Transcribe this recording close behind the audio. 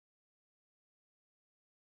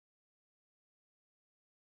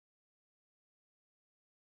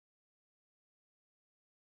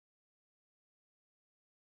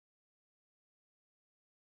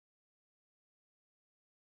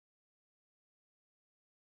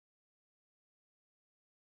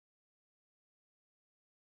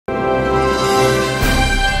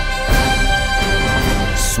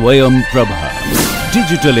Swayam Prabha.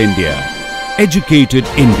 Digital India. Educated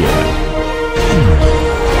India.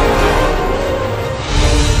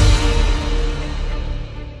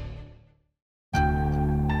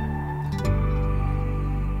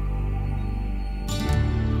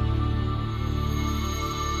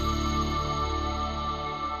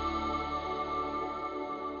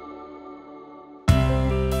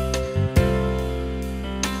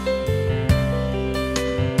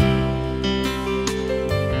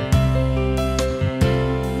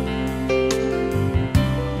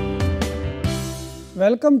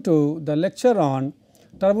 Welcome to the lecture on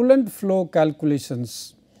turbulent flow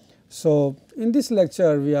calculations. So, in this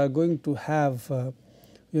lecture we are going to have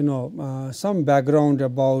some background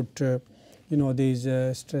about these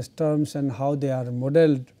stress terms and how they are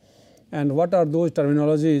modeled, and what are those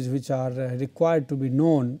terminologies which are required to be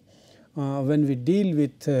known when we deal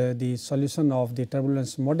with the solution of the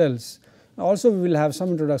turbulence models. Also we will have some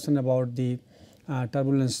introduction about the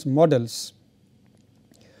turbulence models.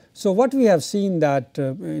 So, what we have seen that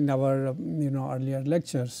in our earlier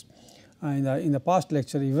lectures, in the past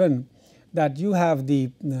lecture even, that you have the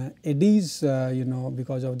eddies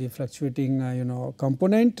because of the fluctuating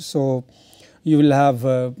component. So, you will have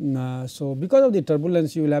so because of the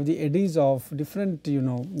turbulence you will have the eddies of different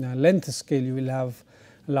length scale. You will have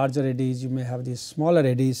larger eddies, you may have these smaller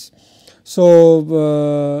eddies. So,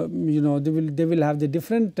 they will have the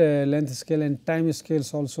different length scale and time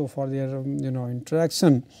scales also for their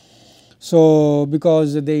interaction. So,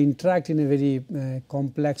 because they interact in a very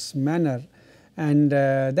complex manner, and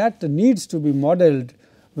that needs to be modeled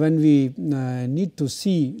when we need to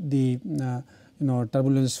see the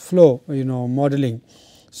turbulence flow modeling.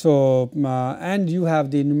 So, and you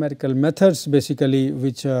have the numerical methods basically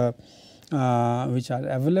which are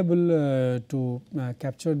available to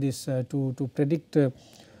capture this to predict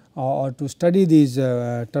or to study these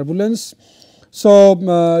turbulence. So,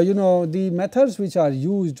 the methods which are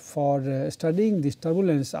used for studying this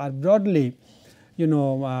turbulence are broadly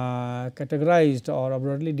categorized or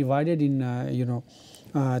broadly divided in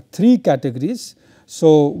three categories.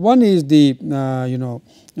 So, one is the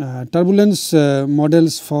turbulence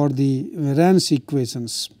models for the Rance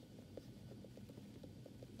equations.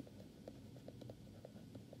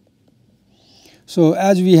 So,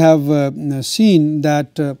 as we have seen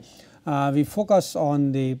that we focus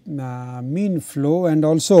on the mean flow and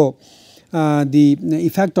also the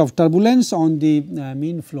effect of turbulence on the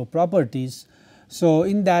mean flow properties. So,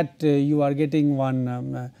 in that you are getting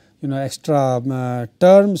one extra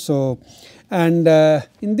term. So, and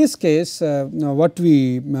in this case what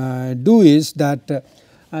we do is that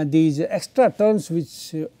these extra terms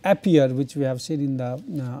which appear, which we have seen in the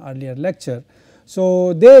earlier lecture.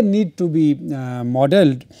 So, they need to be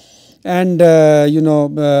modeled, and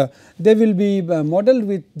they will be modeled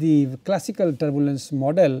with the classical turbulence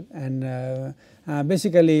model, and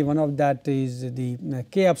basically one of that is the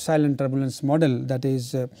K epsilon turbulence model that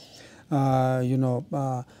is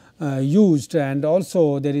used, and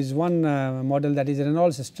also there is one model that is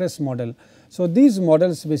Reynolds stress model. So, these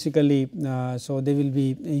models basically so they will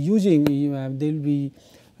be using they will be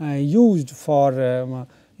used for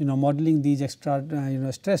modeling these extra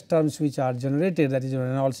stress terms which are generated, that is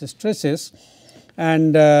Reynolds stresses,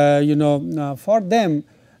 and for them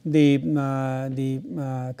the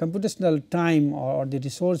computational time or the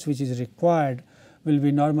resource which is required will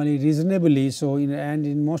be normally reasonably. So,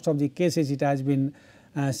 in most of the cases it has been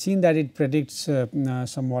seen that it predicts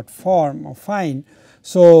somewhat fine.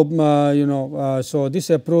 So, so this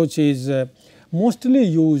approach is mostly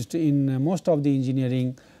used in most of the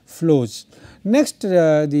engineering flows. Next,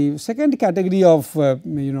 the second category of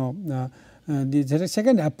the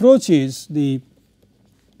second approach is the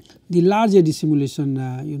large eddy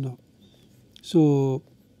simulation. So,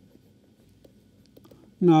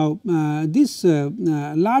 now this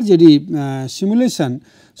large eddy simulation.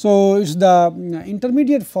 So, it is the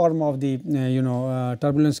intermediate form of the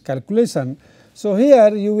turbulence calculation. So,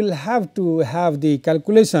 here you will have to have the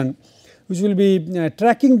calculation which will be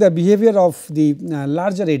tracking the behavior of the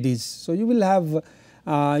larger eddies. So, you will have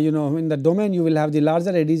in the domain you will have the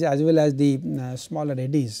larger eddies as well as the smaller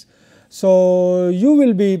eddies. So, you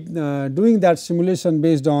will be doing that simulation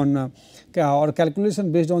based on or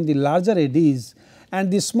calculation based on the larger eddies, and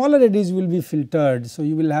the smaller eddies will be filtered. So,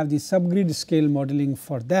 you will have the subgrid scale modeling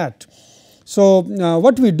for that. So,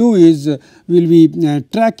 what we do is we will be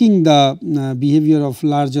tracking the behavior of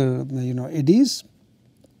larger eddies.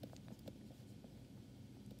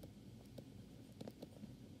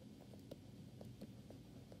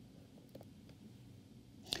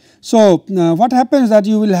 So, what happens that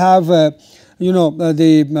you will have the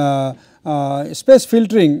space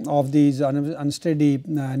filtering of these unsteady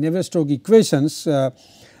Navier-Stokes equations,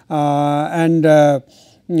 and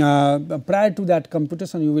prior to that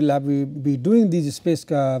computation you will be doing these space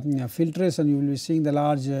filtration. You will be seeing the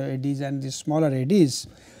large eddies and the smaller eddies,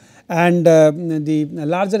 and the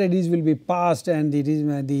larger eddies will be passed and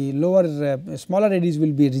the lower smaller eddies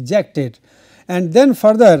will be rejected. And then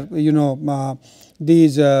further,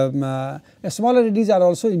 these smaller eddies are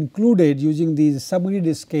also included using these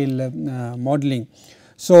subgrid scale modeling.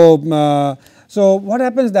 So, so what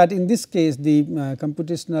happens that in this case the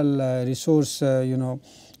computational resource,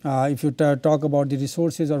 if you talk about the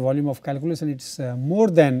resources or volume of calculation, it is more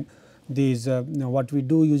than these what we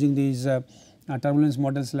do using these turbulence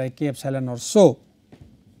models like K epsilon or so.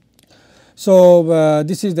 So,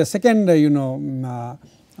 this is the second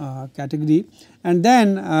category. And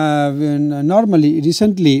then normally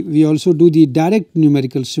recently we also do the direct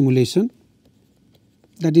numerical simulation,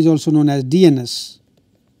 that is also known as DNS.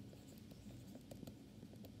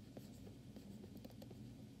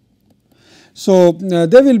 So,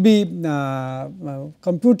 they will be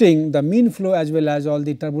computing the mean flow as well as all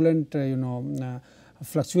the turbulent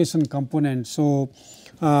fluctuation components. So,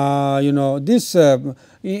 this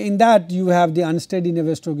in that you have the unsteady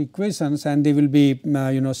Navier-Stokes equations, and they will be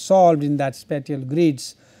solved in that spatial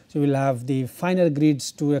grids. So, you will have the finer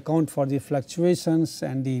grids to account for the fluctuations,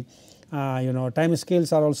 and the time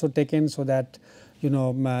scales are also taken, so that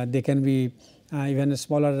they can be even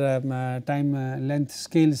smaller time length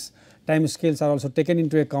scales. Time scales are also taken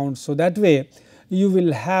into account. So, that way you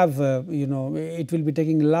will have it will be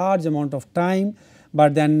taking large amount of time,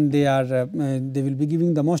 but then they will be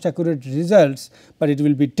giving the most accurate results, but it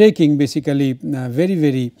will be taking basically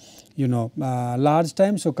very large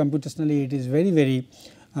time. So, computationally it is very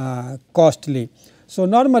costly. So,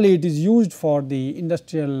 normally it is used for the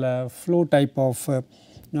industrial flow type of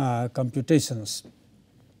computations.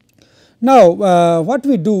 Now, what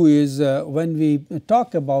we do is when we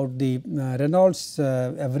talk about the Reynolds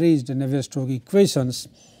averaged Navier-Stokes equations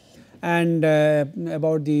and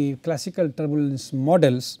about the classical turbulence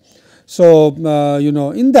models. So,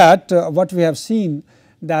 in that what we have seen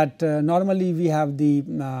that normally we have the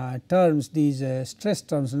terms, these stress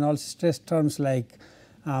terms, and also stress terms like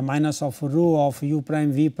minus of rho of u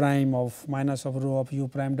prime v prime, of minus of rho of u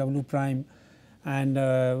prime w prime, and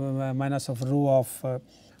minus of rho of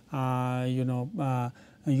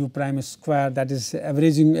u prime square, that is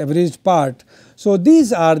averaged part. So,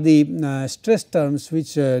 these are the stress terms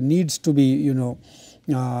which needs to be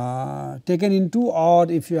taken into,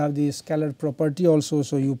 or if you have the scalar property also.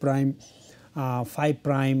 So, u prime phi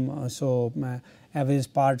prime, so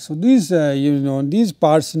average part. So, these these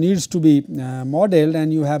parts needs to be modeled,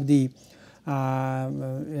 and you have the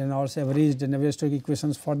also averaged Navier-Stokes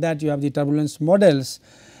equations. For that you have the turbulence models,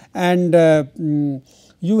 and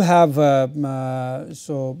you have the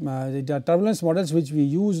turbulence models which we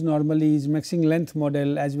use normally is mixing length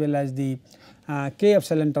model as well as the K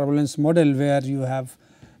epsilon turbulence model, where you have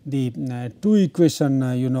the two equation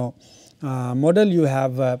model, you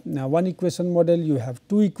have one equation model, you have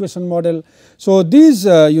two equation model. So, these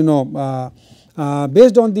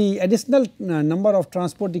based on the additional number of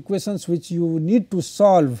transport equations which you need to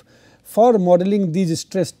solve for modeling these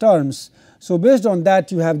stress terms. So, based on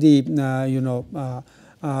that you have the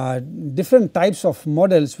different types of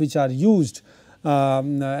models which are used. I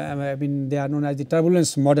mean, they are known as the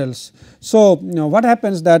turbulence models. So, what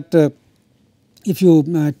happens that if you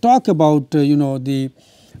talk about the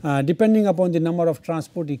depending upon the number of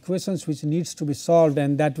transport equations which needs to be solved,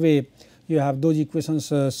 and that way you have those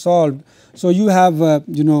equations solved. So, you have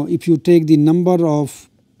if you take the number of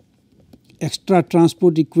extra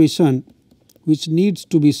transport equation which needs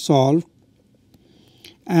to be solved,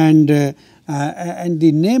 and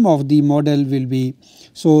the name of the model will be.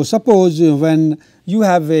 So, suppose when you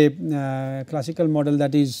have a classical model,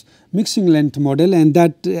 that is mixing length model, and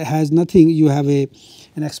that has nothing, you have an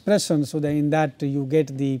expression. So, in that you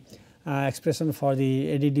get the expression for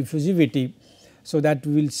the eddy diffusivity. So, that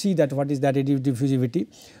we will see that what is that eddy diffusivity.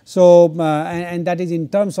 So, and that is in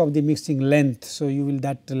terms of the mixing length. So, you will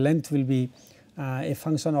that length will be a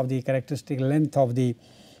function of the characteristic length of the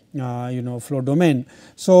flow domain.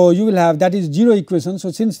 So, you will have that is 0 equation.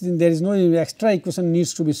 So, since there is no extra equation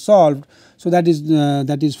needs to be solved, so that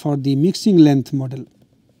is for the mixing length model.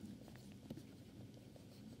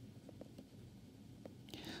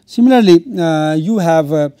 Similarly, you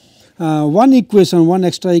have one equation, one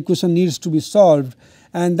extra equation needs to be solved,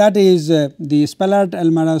 and that is the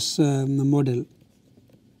Spalart-Elmaras model.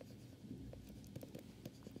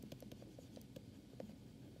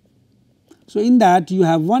 So, in that you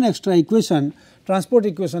have one extra equation transport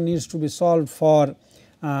equation needs to be solved for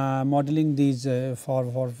modeling these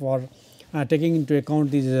for taking into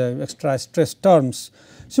account these extra stress terms.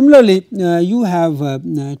 Similarly, you have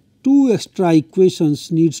two extra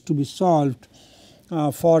equations needs to be solved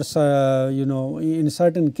for in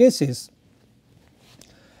certain cases,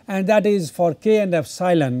 and that is for K and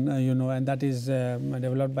epsilon, and that is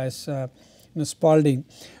developed by Spalding.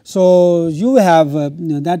 So, you have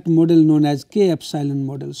that model known as K epsilon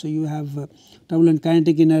model. So, you have turbulent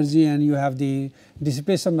kinetic energy and you have the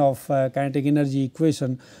dissipation of kinetic energy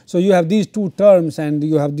equation. So, you have these two terms and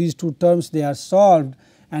you have these two terms, they are solved,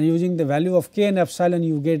 and using the value of K and epsilon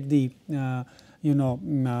you get the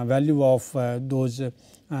value of those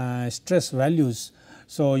stress values.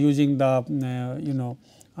 So, using the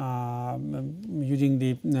using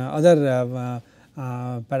the other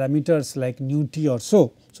parameters like nu t or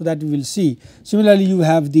so. So, that we will see. Similarly, you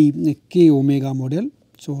have the K omega model.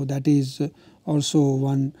 So, that is also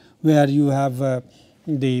one where you have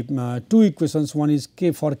the two equations, one is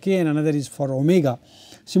K for K and another is for omega.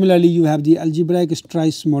 Similarly, you have the algebraic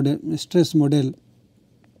stress model.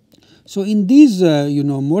 So, in these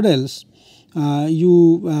models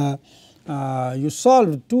you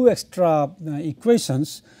solve two extra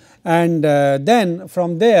equations, and then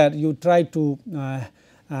from there you try to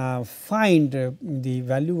find the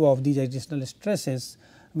value of these additional stresses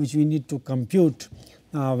which we need to compute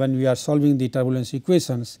when we are solving the turbulence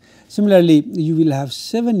equations. Similarly, you will have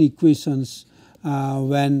 7 equations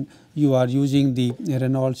when you are using the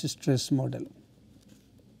Reynolds stress model.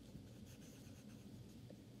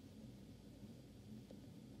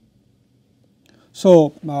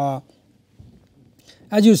 So,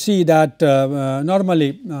 as you see that normally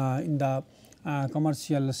in the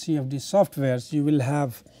commercial CFD softwares you will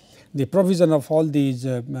have the provision of all these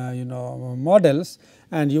models,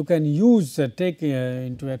 and you can use take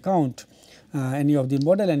into account any of the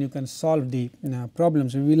model and you can solve the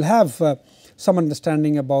problems. We will have some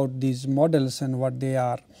understanding about these models and what they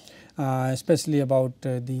are, especially about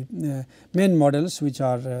the main models which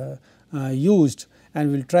are used,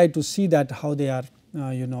 and we will try to see that how they are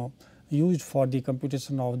used for the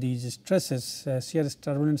computation of these stresses,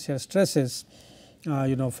 turbulent shear stresses,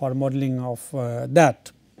 for modeling of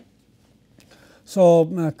that.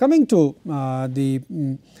 So, coming to the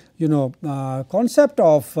concept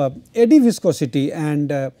of eddy viscosity and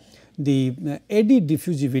the eddy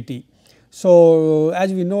diffusivity. So,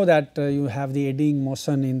 as we know that you have the eddying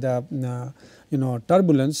motion in the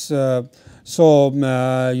turbulence. So,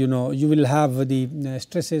 you will have the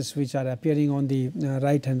stresses which are appearing on the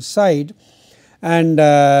right hand side, and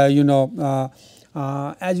as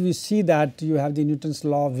we see that you have the Newton's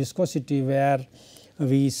law of viscosity, where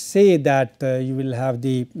we say that you will have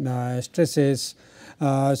the stresses.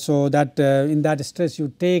 So, that in that stress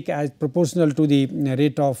you take as proportional to the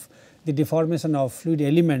rate of the deformation of fluid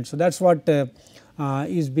element. So, that is what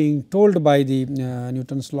is being told by the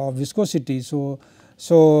Newton's law of viscosity. So,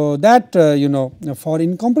 that for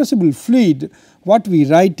incompressible fluid what we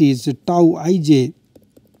write is tau ij,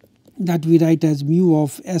 that we write as mu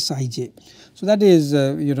of Sij. So, that is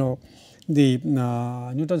the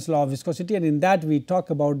Newton's law of viscosity, and in that we talk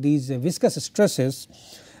about these viscous stresses,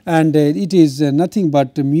 and it is nothing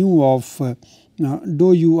but mu of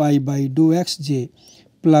dou ui by dou xj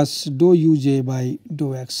plus dou uj by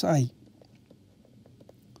dou xi.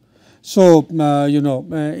 So,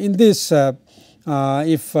 in this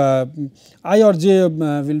if I or j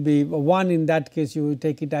will be 1, in that case you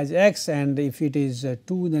take it as x, and if it is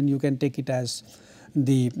 2 then you can take it as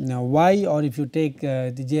the y, or if you take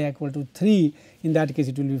the j equal to 3, in that case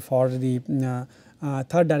it will be for the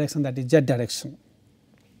third direction, that is z direction.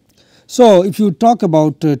 So, if you talk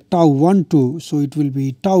about tau 1 2, so it will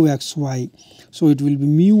be tau xy. So, it will be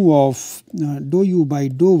mu of dou u by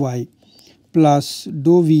dou y plus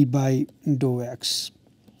dou v by dou x.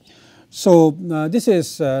 So, this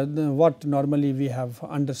is what normally we have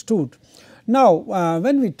understood. Now,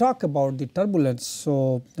 when we talk about the turbulence,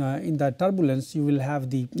 so in the turbulence you will have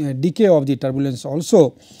the decay of the turbulence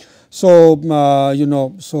also. So,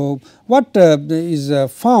 so what is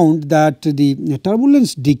found that the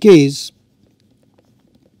turbulence decays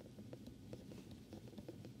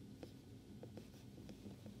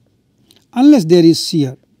unless there is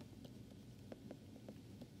shear.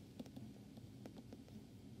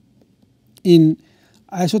 In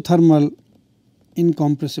isothermal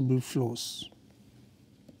incompressible flows.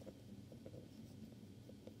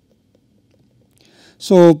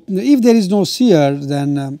 So, if there is no shear,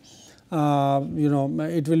 then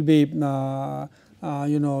it will be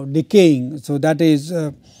decaying. So, that is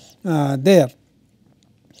there.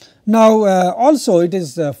 Now, also it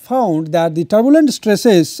is found that the turbulent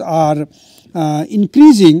stresses are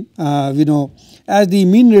increasing as the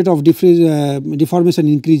mean rate of deformation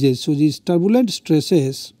increases. So, these turbulent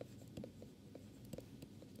stresses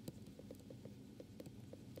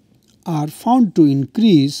are found to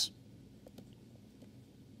increase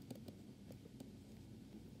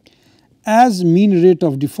as mean rate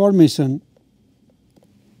of deformation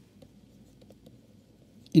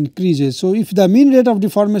increases. So, if the mean rate of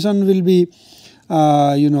deformation will be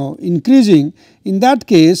increasing, in that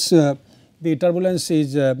case the turbulence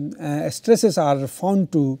is stresses are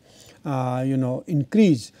found to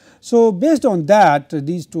increase. So, based on that,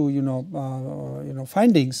 these two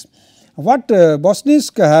findings, what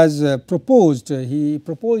Bosnisk has proposed, he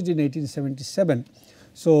proposed in 1877.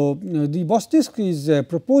 So, the Bosnisk is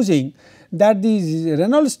proposing that these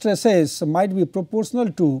Reynolds stresses might be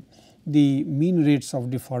proportional to the mean rates of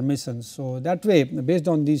deformation. So, that way, based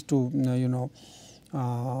on these two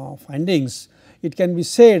findings, it can be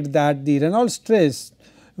said that the Reynolds stress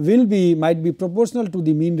might be proportional to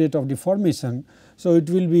the mean rate of deformation. So, it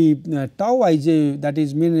will be tau ij, that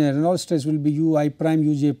is mean Reynolds stress will be u I prime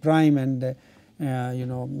u j prime and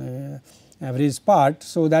average part.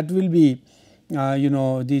 So, that will be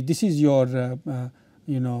this is your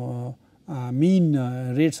mean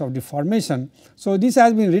rates of deformation. So, this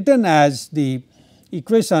has been written as the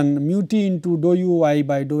equation mu t into dou u I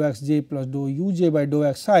by dou x j plus dou u j by dou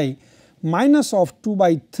x I minus of 2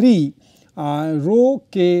 by 3 rho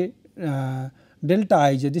k delta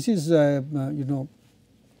I j. This is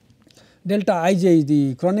delta I j is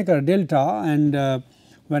the Kronecker delta, and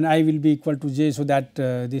when I will be equal to j. So, that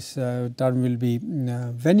this term will be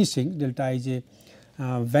vanishing, delta I j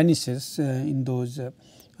vanishes in those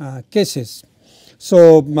cases.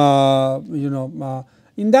 So,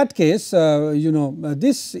 in that case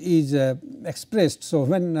this is expressed. So,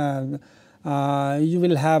 when you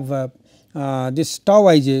will have this tau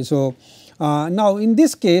I j. So, now in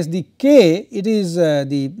this case the k, it is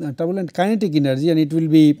the turbulent kinetic energy, and it will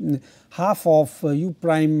be half of u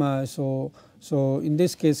prime. So, in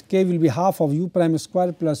this case k will be half of u prime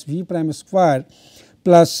square plus v prime square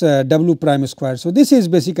plus w prime square. So, this is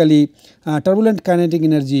basically turbulent kinetic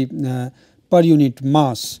energy per unit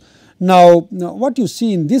mass. Now, what you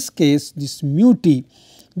see in this case, this mu t,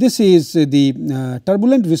 this is the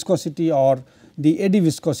turbulent viscosity or the eddy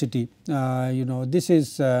viscosity. This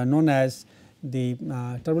is known as the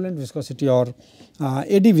turbulent viscosity or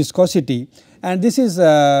eddy viscosity, and this is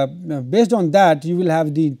based on that you will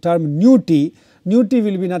have the term nu t. Nu t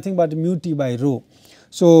will be nothing but mu t by rho.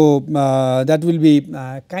 So, that will be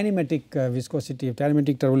kinematic viscosity,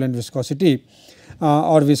 kinematic turbulent viscosity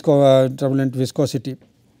or turbulent viscosity.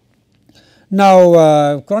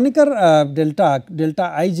 Now, Kronecker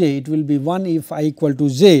delta I j, it will be 1 if I equal to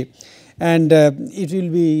j, and it will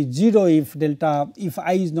be 0 if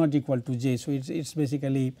I is not equal to j. So, it is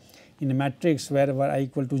basically in a matrix wherever I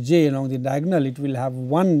equal to j along the diagonal, it will have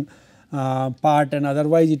one part, and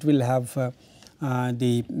otherwise it will have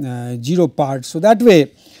the 0 part. So, that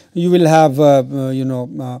way you will have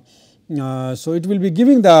so it will be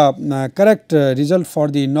giving the correct result for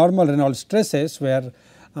the normal Reynolds stresses, where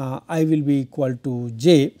I will be equal to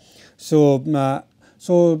j. So,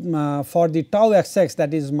 for the tau xx,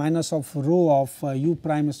 that is minus of rho of u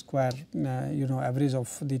prime square average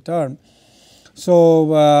of the term.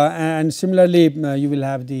 So, and similarly you will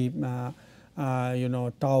have the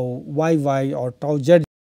tau yy or tau z.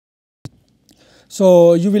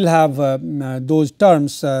 So, you will have those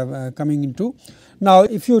terms coming into. Now,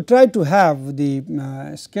 if you try to have the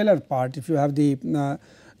scalar part, if you have the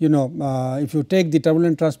if you take the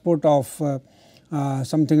turbulent transport of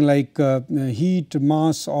something like heat,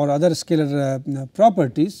 mass or other scalar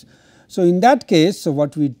properties. So, in that case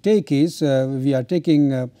what we take is we are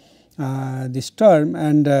taking this term,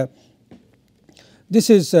 and this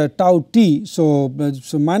is tau t. So,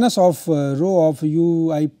 minus of rho of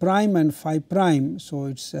u I prime and phi prime. So,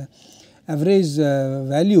 its average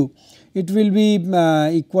value, it will be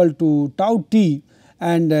equal to tau t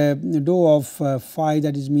and dou of phi,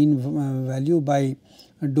 that is mean value, by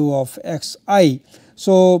dou of x I.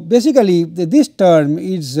 So, basically this term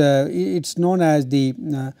is it's known as the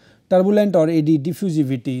turbulent or eddy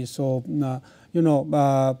diffusivity. So,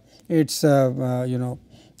 it's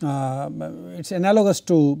it's analogous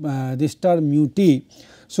to this term mu t.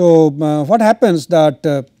 So, what happens that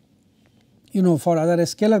for other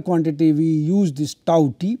scalar quantity we use this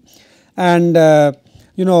tau t, and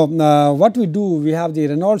what we do, we have the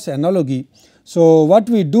Reynolds analogy. So, what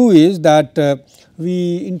we do is that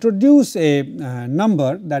we introduce a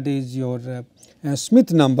number, that is your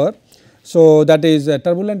Smith number, So, that is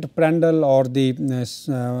turbulent Prandtl or the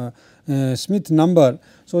Smith number.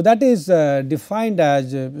 So, that is defined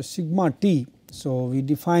as sigma t. So, we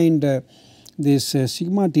defined this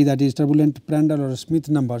sigma t, that is turbulent Prandtl or Smith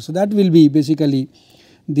number. So, that will be basically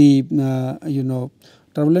the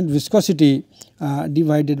turbulent viscosity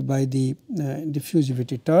divided by the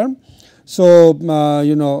diffusivity term. So,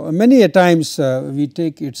 many a times we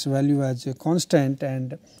take its value as a constant,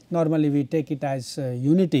 and normally we take it as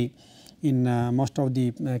unity in most of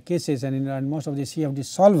the cases, and in most of the CFD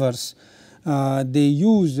solvers they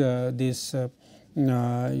use this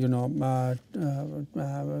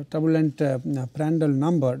turbulent Prandtl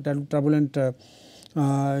number, turbulent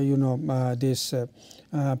this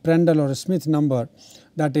Prandtl or Smith number,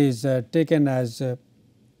 that is taken as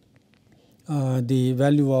the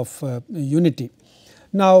value of unity.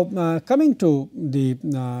 Now, coming to the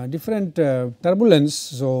different turbulence.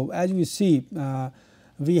 So, as we see,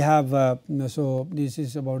 we have so this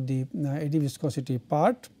is about the eddy viscosity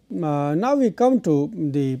part. Now, we come to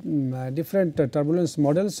the different turbulence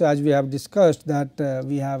models. So, as we have discussed that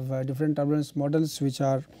we have different turbulence models which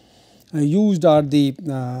are used are the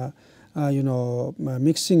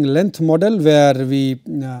mixing length model, where we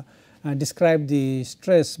describe the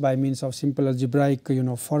stress by means of simple algebraic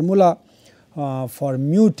formula for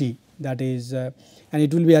mu t, that is and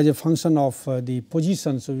it will be as a function of the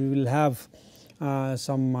position. So, we will have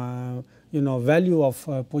some value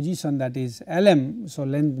of position, that is Lm. So,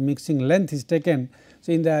 mixing length is taken.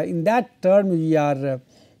 So, in that term we are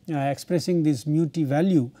expressing this mu t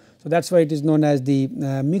value. So, that is why it is known as the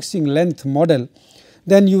mixing length model.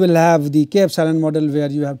 Then you will have the k epsilon model, where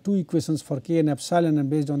you have two equations for k and epsilon, and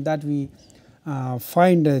based on that we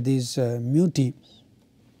find these mu t.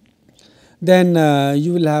 Then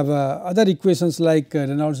you will have other equations like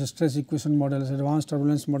Reynolds stress equation models, advanced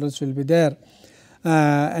turbulence models will be there,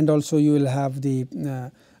 and also you will have the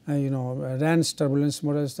Rand's turbulence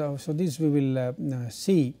models. So, this we will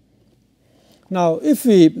see. Now, if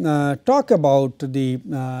we talk about the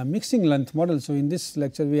mixing length model, so in this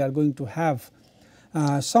lecture we are going to have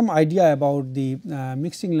some idea about the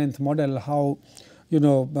mixing length model, how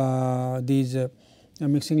these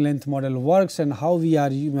mixing length model works, and how we are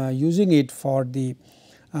using it for the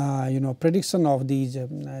prediction of these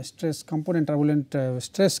stress component, turbulent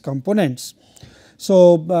stress components.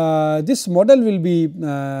 So, this model will be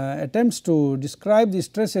attempts to describe the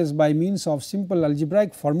stresses by means of simple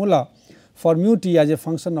algebraic formula for mu t as a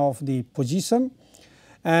function of the position,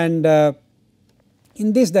 and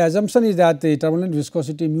in this the assumption is that the turbulent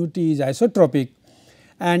viscosity mu t is isotropic,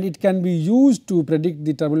 and it can be used to predict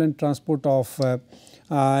the turbulent transport of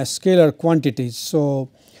scalar quantities. So,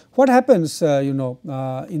 what happens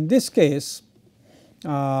in this case,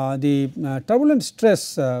 the turbulent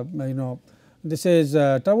stress this is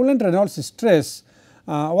turbulent Reynolds stress.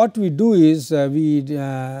 What we do is we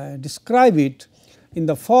describe it in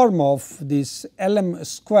the form of this Lm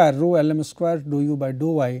square, rho Lm square, dou u by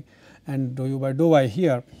dou y and dou u by dou y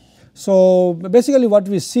here. So, basically what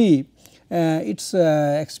we see it is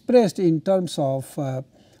expressed in terms of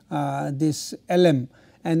this Lm,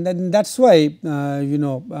 and then that is why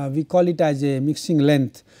we call it as a mixing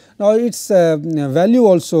length. Now, its value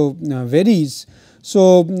also varies.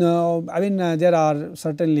 So, I mean there are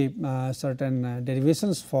certainly certain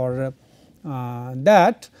derivations for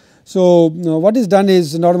that. So, what is done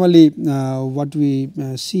is normally what we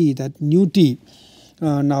see that nu t,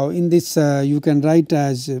 now in this you can write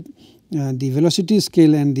as the velocity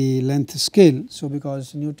scale and the length scale. So,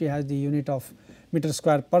 because nu t has the unit of meter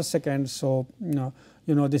square per second. So,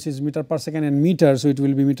 this is meter per second and meter. So, it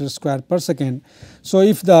will be meter square per second. So,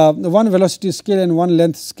 if the one velocity scale and one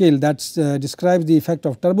length scale that describes the effect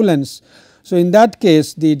of turbulence. So, in that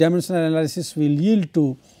case the dimensional analysis will yield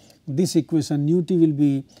to this equation, nu t will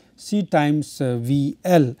be C times V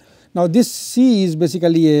L. Now, this C is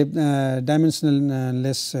basically a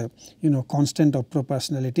dimensionless constant of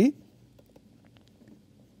proportionality.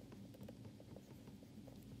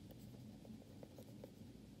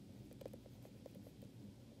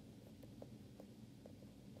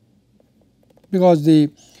 Because the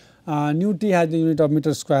nu t has the unit of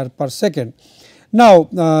meter square per second. Now,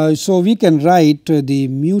 so we can write the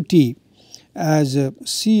mu t as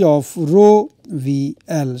C of rho V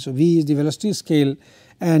L. So, V is the velocity scale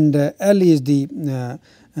and L is the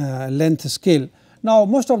length scale. Now,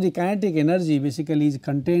 most of the kinetic energy basically is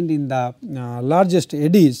contained in the largest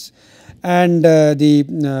eddies, and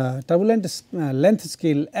the turbulent length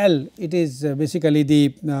scale L, it is basically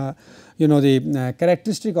the the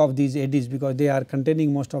characteristic of these eddies, because they are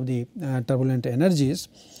containing most of the turbulent energies.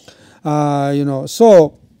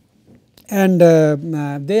 So,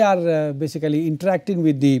 and they are basically interacting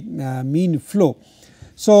with the mean flow.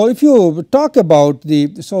 So, if you talk about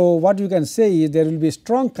so what you can say is there will be a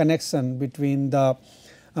strong connection between the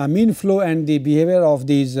mean flow and the behavior of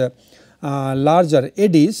these larger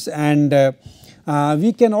eddies, and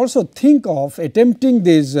we can also think of attempting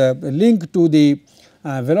this link to the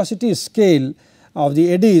velocity scale of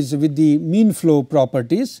the eddies with the mean flow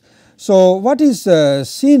properties. So, what is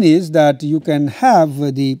seen is that you can have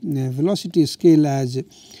the velocity scale as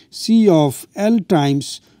C of L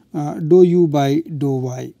times dou u by dou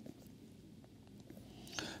y.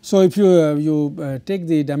 So, if you take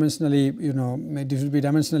the dimensionally, this will be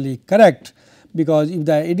dimensionally correct, because if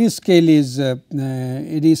the eddy scale is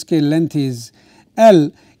eddy scale length is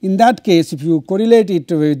L, in that case if you correlate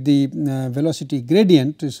it with the velocity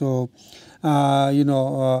gradient. So,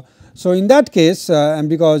 so in that case and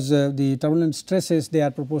because the turbulent stresses, they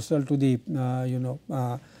are proportional to the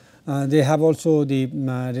they have also the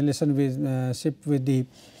relationship with the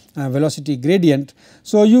velocity gradient.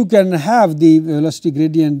 So, you can have the velocity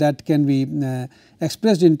gradient that can be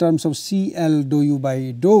expressed in terms of C L dou u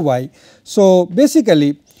by dou y. So,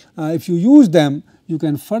 basically if you use them, you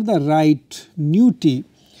can further write nu t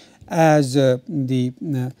as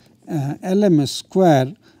the Lm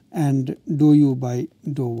square and dou u by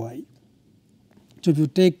dou y. So, if you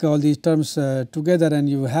take all these terms together and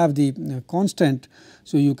you have the constant,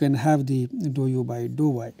 so you can have the dou u by dou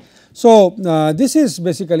y. So, this is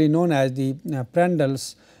basically known as the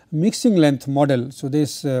Prandtl's mixing length model. So,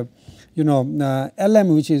 this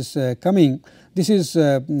Lm which is coming, this is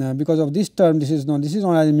because of this term, this is known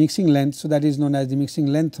as mixing length. So, that is known as the mixing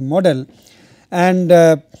length model, and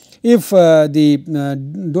if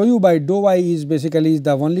the dou u by dou y is basically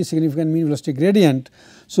the only significant mean velocity gradient.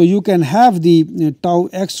 So, you can have the tau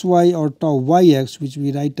xy or tau yx, which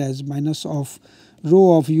we write as minus of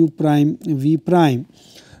rho of u prime v prime.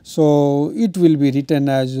 So, it will be written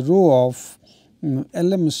as rho of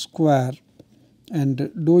Lm square and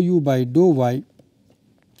dou u by dou y.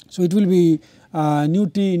 So, it will be nu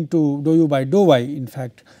t into dou u by dou y in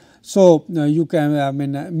fact. So, you can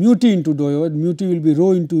mu t into dou u, mu t will be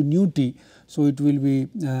rho into nu t. So, it will be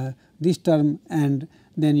this term, and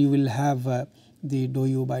then you will have the dou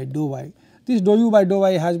u by dou y. This dou u by dou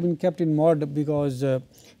y has been kept in mod because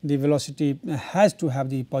the velocity has to have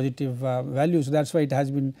the positive value. So, that is why it has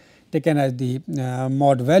been taken as the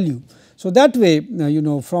mod value. So, that way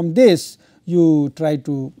from this you try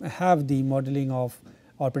to have the modeling of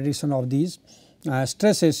or prediction of these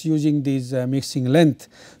stresses using these mixing length.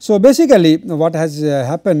 So, basically what has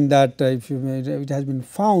happened that if it has been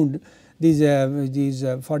found these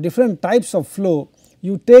for different types of flow,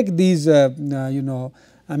 you take these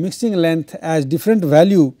mixing length as different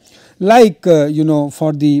value, like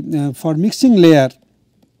for the for mixing layer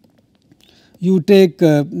you take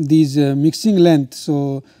these mixing length.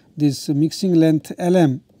 So, this mixing length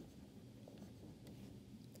Lm,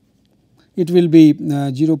 it will be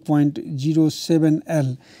 0.07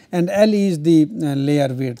 L, and L is the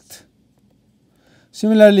layer width.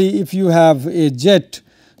 Similarly, if you have a jet,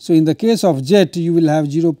 so in the case of jet you will have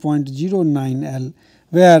 0.09 L,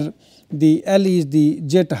 where the L is the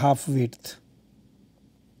jet half width.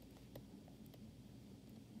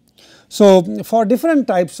 So, for different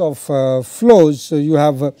types of flows, so you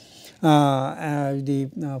have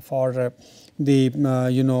for the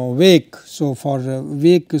wake. So, for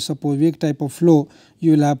wake, suppose wake type of flow,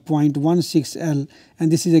 you will have 0.16 L,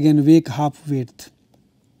 and this is again wake half width.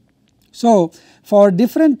 So, for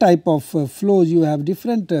different type of flows, you have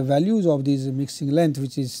different values of these mixing length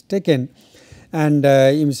which is taken, and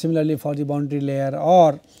similarly for the boundary layer,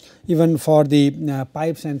 or even for the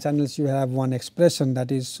pipes and channels, you have one expression,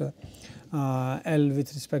 that is L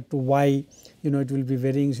with respect to y. It will be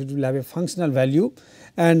varying, so it will have a functional value,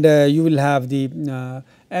 and you will have the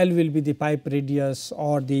L will be the pipe radius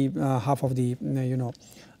or the half of the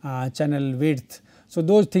channel width. So,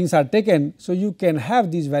 those things are taken. So, you can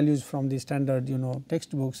have these values from the standard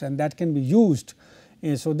textbooks, and that can be used.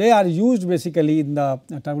 So, they are used basically in the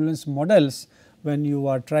turbulence models when you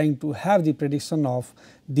are trying to have the prediction of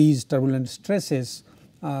these turbulent stresses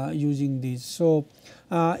using these. So,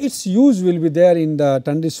 its use will be there in the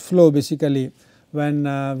TUNDISH flow basically when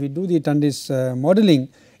we do the TUNDISH modeling.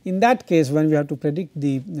 In that case, when we have to predict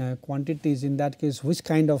the quantities, in that case which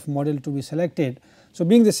kind of model to be selected. So,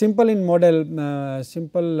 being the simple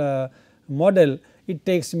model, it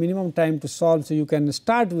takes minimum time to solve. So, you can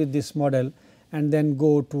start with this model and then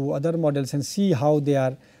go to other models and see how they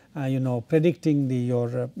are predicting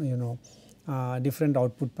your different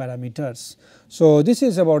output parameters. So, this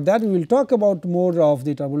is about that. We will talk about more of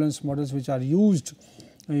the turbulence models which are used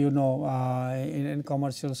in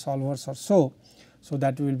commercial solvers or so. So,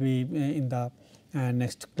 that will be in the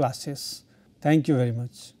next classes. Thank you very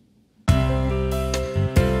much.